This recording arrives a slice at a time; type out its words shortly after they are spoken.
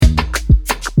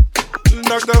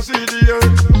Dr SID,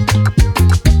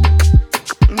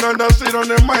 Dr SID on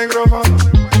the microphone.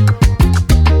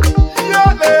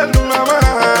 Yeah, there's mama.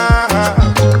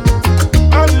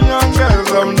 All the young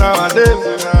girls of nowadays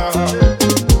now.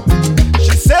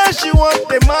 She says she want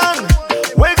the man,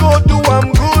 we go do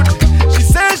am good. She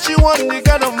says she want the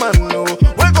kind of man, no,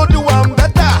 we go do am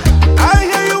better. I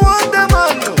hear you want the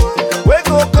man, no, we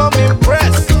go come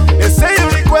impress. They say you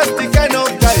request the kind of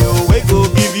guy, oh, we go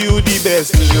give you the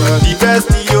best, the best,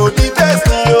 yo, the best,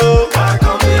 yo. I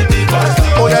come with the best,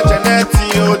 Oh yeah, Janet,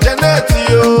 yo, Janet,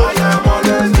 yo. I am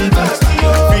always the best,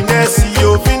 Finesse,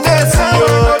 yo, finesse, yo.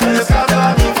 the best,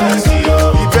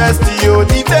 The best, yo,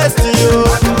 the best, yo.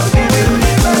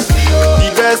 The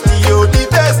best, yo, the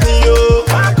best, yo.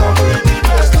 I come with the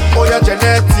best, Oh yeah,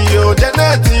 Janet, yo,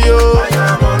 Janet, yo. I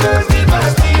am always the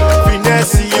best,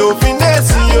 Finesse, yo,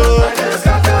 finesse, yo.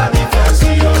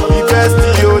 The best,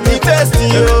 yo, the best,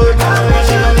 yo.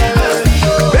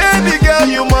 Baby girl,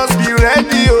 you must be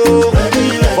ready, oh.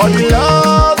 For the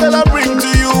love that I bring to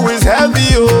you is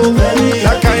heavy, oh.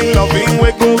 That kind of thing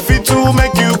we go fit to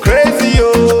make you crazy,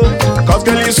 oh. Cause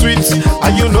girl, you sweet,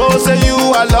 and you know, say you,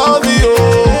 I love you,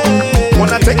 oh.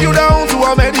 Wanna take you down to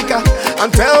America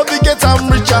and tell the get I'm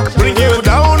richer. Bring you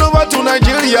down over to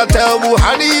Nigeria, tell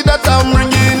Buhari that I'm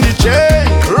bringing the change.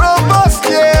 Robust,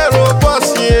 yeah,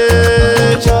 robust,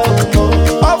 yeah.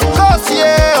 Of course,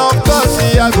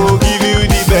 yeah, I go give you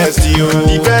the best, yo.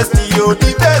 The best, yo,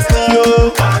 the best,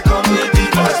 yo. I come with the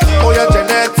best, Oh yeah,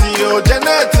 Janet, yo,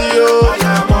 Janet, yo. I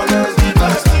am always the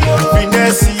best,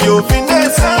 Finesse, yo,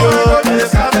 finesse, yo. the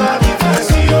best,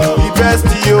 The best,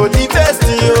 yo, the